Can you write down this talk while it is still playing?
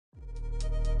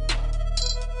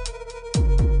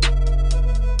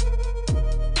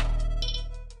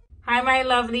Hi my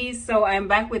lovelies, so I'm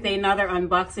back with another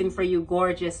unboxing for you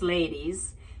gorgeous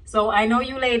ladies. So I know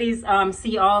you ladies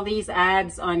see all these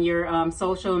ads on your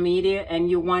social media and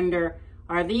you wonder,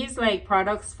 are these like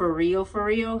products for real for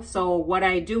real? So what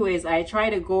I do is I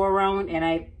try to go around and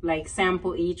I like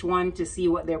sample each one to see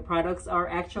what their products are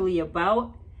actually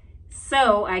about.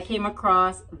 So I came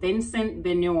across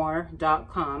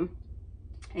vincentbenoir.com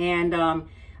and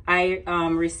I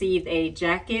received a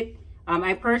jacket.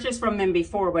 I purchased from them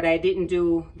before, but I didn't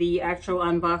do the actual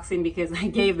unboxing because I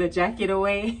gave the jacket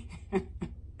away.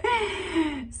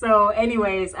 So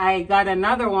anyways, I got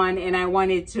another one and I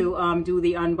wanted to do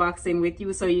the unboxing with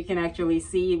you so you can actually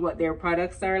see what their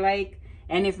products are like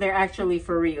and if they're actually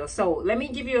for real. So let me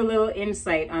give you a little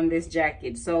insight on this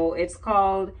jacket. So it's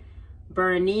called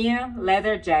Bernia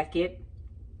leather jacket.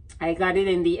 I got it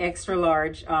in the extra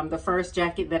large. The first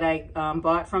jacket that I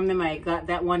bought from them, I got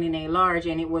that one in a large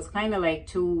and it was kind of like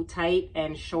too tight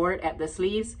and short at the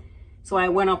sleeves. So I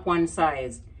went up one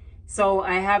size. So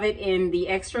I have it in the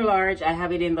extra large. I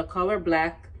have it in the color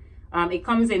black. It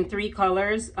comes in 3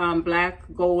 colors, black,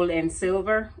 gold, and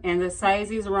silver. And the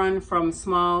sizes run from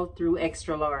small through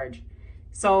extra large.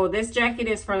 So this jacket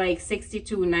is for like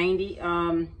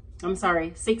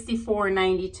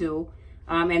 $64.92.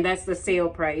 And that's the sale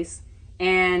price.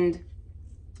 And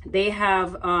they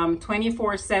have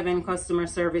 24/7 customer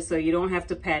service, so you don't have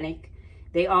to panic.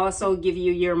 They also give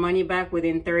you your money back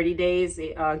within 30 days,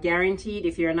 guaranteed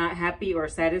if you're not happy or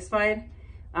satisfied.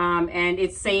 And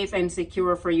it's safe and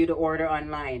secure for you to order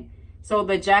online. So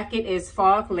the jacket is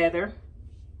falk leather.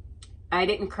 I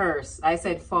didn't curse, I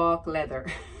said falk leather.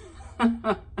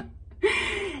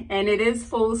 And it is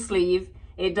full sleeve.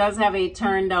 It does have a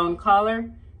turn down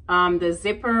collar. The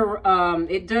zipper,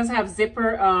 it does have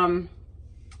zipper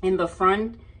in the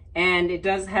front, and it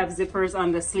does have zippers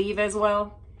on the sleeve as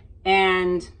well.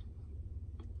 And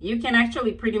you can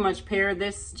actually pretty much pair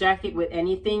this jacket with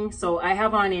anything. So I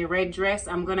have on a red dress.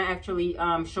 I'm gonna actually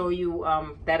show you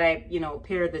that I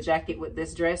paired the jacket with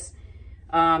this dress.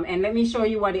 And let me show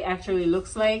you what it actually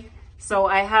looks like. So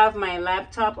I have my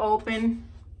laptop open.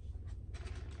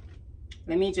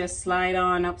 Let me just slide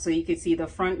on up so you can see the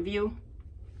front view.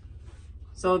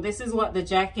 So this is what the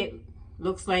jacket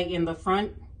looks like in the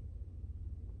front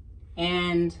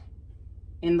and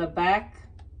in the back.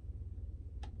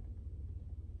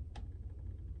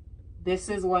 This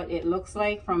is what it looks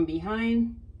like from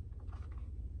behind.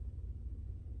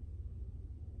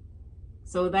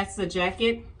 So that's the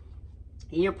jacket.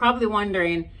 You're probably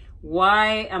wondering,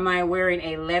 why am I wearing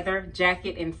a leather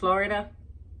jacket in Florida?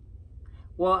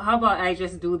 Well, how about I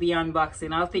just do the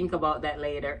unboxing? I'll think about that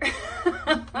later.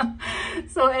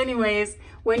 So anyways,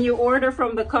 when you order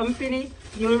from the company,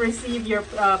 you'll receive your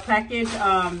package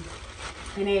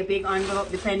in a big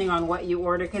envelope, depending on what you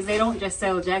order, because they don't just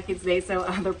sell jackets, they sell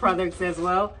other products as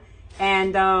well.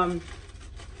 And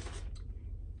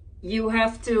you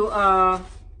have to, I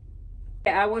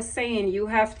was saying, you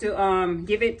have to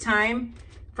give it time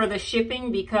for the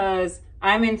shipping, because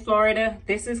I'm in Florida.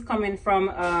 This is coming from,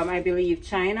 I believe,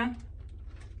 China.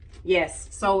 Yes,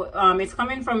 so it's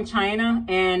coming from China,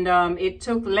 and it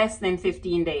took less than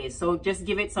 15 days. So just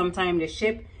give it some time to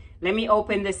ship. Let me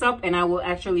open this up and I will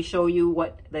actually show you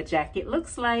what the jacket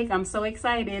looks like. I'm so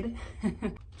excited.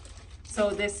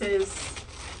 So this is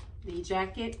the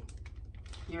jacket,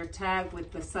 your tag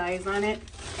with the size on it.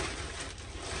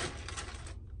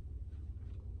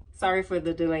 Sorry for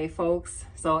the delay, folks.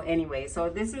 So anyway, so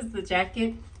this is the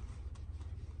jacket.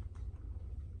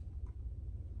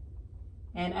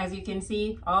 And as you can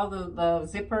see, all the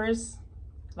zippers,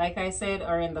 like I said,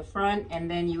 are in the front. And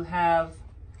then you have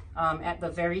at the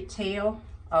very tail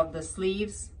of the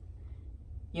sleeves,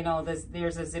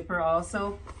 there's a zipper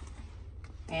also.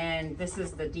 And this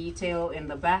is the detail in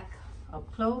the back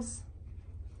up close.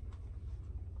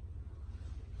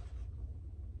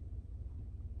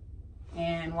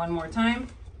 And one more time,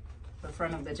 the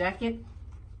front of the jacket.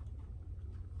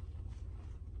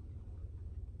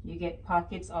 You get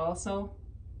pockets also.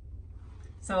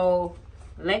 So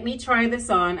let me try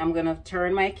this on. I'm gonna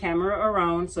turn my camera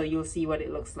around so you'll see what it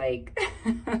looks like.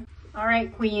 All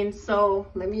right, queen, so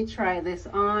let me try this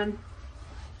on.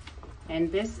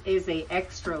 And this is a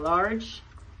extra large.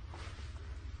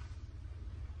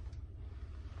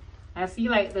 I feel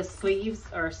like the sleeves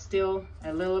are still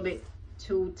a little bit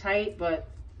too tight, but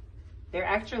they're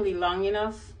actually long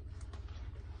enough.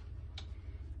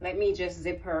 Let me just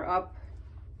zip her up.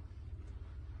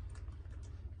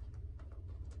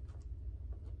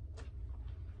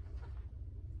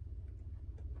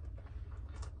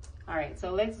 All right,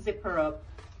 so let's zip her up.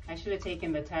 I should have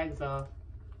taken the tags off.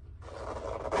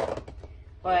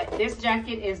 But this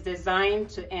jacket is designed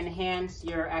to enhance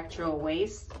your actual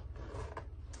waist.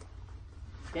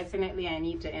 Definitely I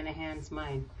need to enhance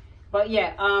mine. But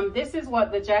yeah, this is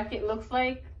what the jacket looks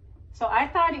like. So I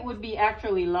thought it would be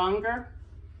actually longer,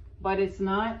 but it's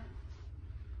not.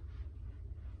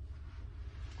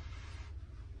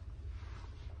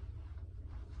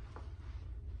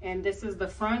 And this is the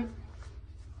front.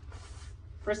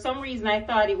 For some reason, I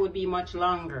thought it would be much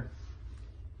longer.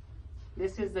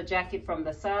 This is the jacket from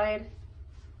the side.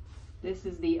 This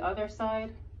is the other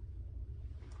side.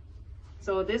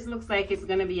 So this looks like it's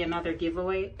gonna be another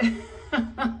giveaway.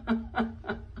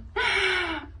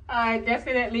 I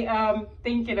definitely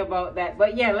thinking about that.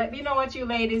 But yeah, let me know what you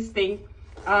ladies think.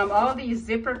 All these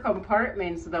zipper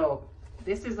compartments though.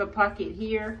 This is a pocket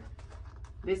here.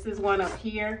 This is one up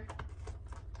here.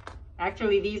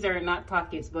 Actually, these are not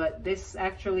pockets, but this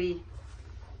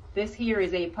here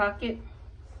is a pocket.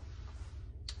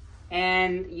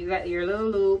 And you got your little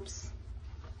loops.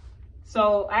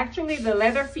 So actually the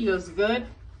leather feels good.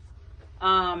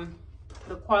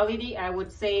 The quality, I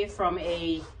would say from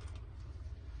a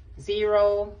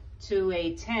 0 to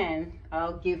a 10,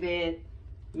 I'll give it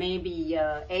maybe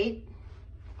 8.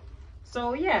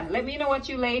 So yeah, let me know what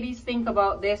you ladies think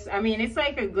about this. I mean, it's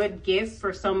like a good gift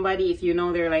for somebody if you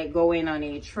know they're like going on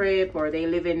a trip or they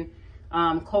live in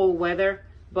cold weather.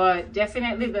 But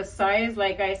definitely the size,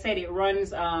 like I said, it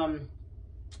runs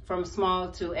from small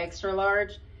to extra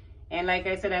large. And like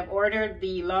I said, I've ordered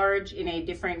the large in a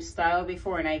different style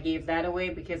before and I gave that away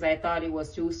because I thought it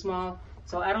was too small.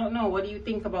 So I don't know, what do you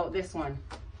think about this one?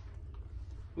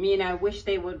 I mean, I wish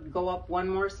they would go up one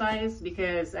more size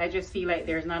because I just feel like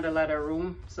there's not a lot of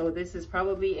room. So this is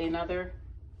probably another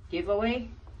giveaway.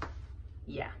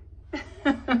 Yeah.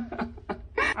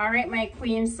 All right, my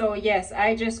queen. So yes,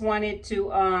 I just wanted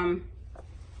to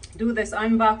do this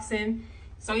unboxing.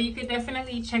 So you could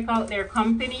definitely check out their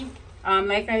company.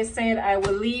 Like I said, I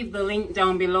will leave the link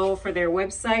down below for their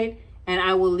website, and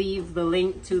I will leave the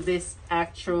link to this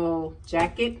actual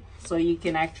jacket. So you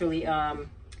can actually,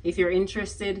 if you're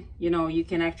interested, you know, you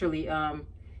can actually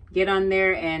get on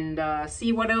there and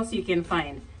see what else you can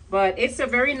find. But it's a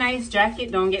very nice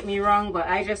jacket, don't get me wrong, but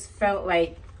I just felt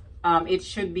like it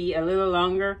should be a little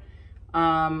longer.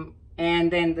 And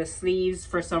then the sleeves,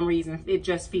 for some reason, it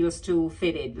just feels too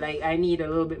fitted. Like I need a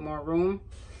little bit more room.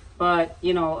 But,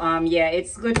 you know, yeah,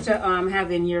 it's good to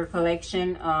have in your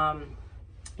collection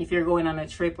if you're going on a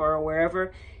trip or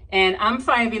wherever. And I'm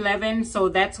 5'11", so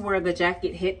that's where the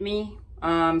jacket hit me.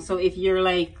 So if you're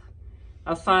like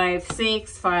a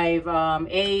 5'6",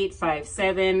 5'8",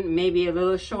 5'7", maybe a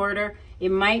little shorter,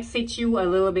 it might fit you a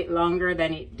little bit longer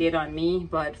than it did on me.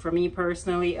 But for me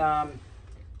personally,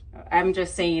 I'm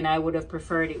just saying I would have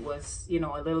preferred it was, you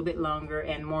know, a little bit longer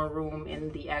and more room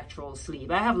in the actual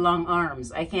sleeve. I have long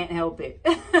arms. I can't help it.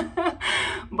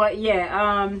 But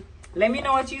yeah, let me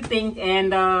know what you think.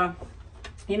 And,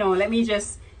 you know, let me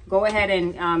just go ahead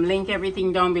and link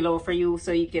everything down below for you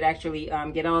so you could actually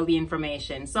get all the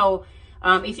information. So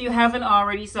if you haven't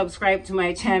already subscribed to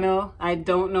my channel, I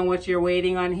don't know what you're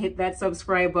waiting on. Hit that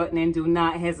subscribe button and do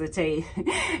not hesitate.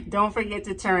 Don't forget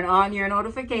to turn on your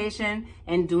notification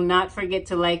and do not forget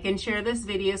to like and share this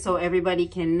video so everybody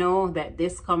can know that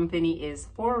this company is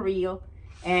for real,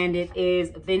 and it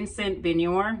is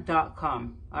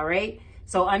vincentbenoir.com. All right.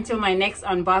 So until my next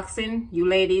unboxing, you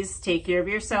ladies take care of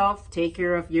yourself, take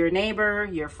care of your neighbor,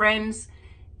 your friends,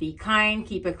 be kind,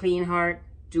 keep a clean heart,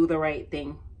 do the right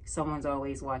thing. Someone's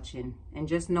always watching. And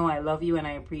just know I love you and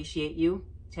I appreciate you.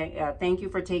 Thank you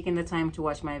for taking the time to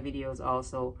watch my videos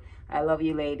also. I love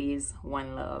you ladies.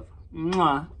 One love.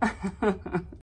 Mwah.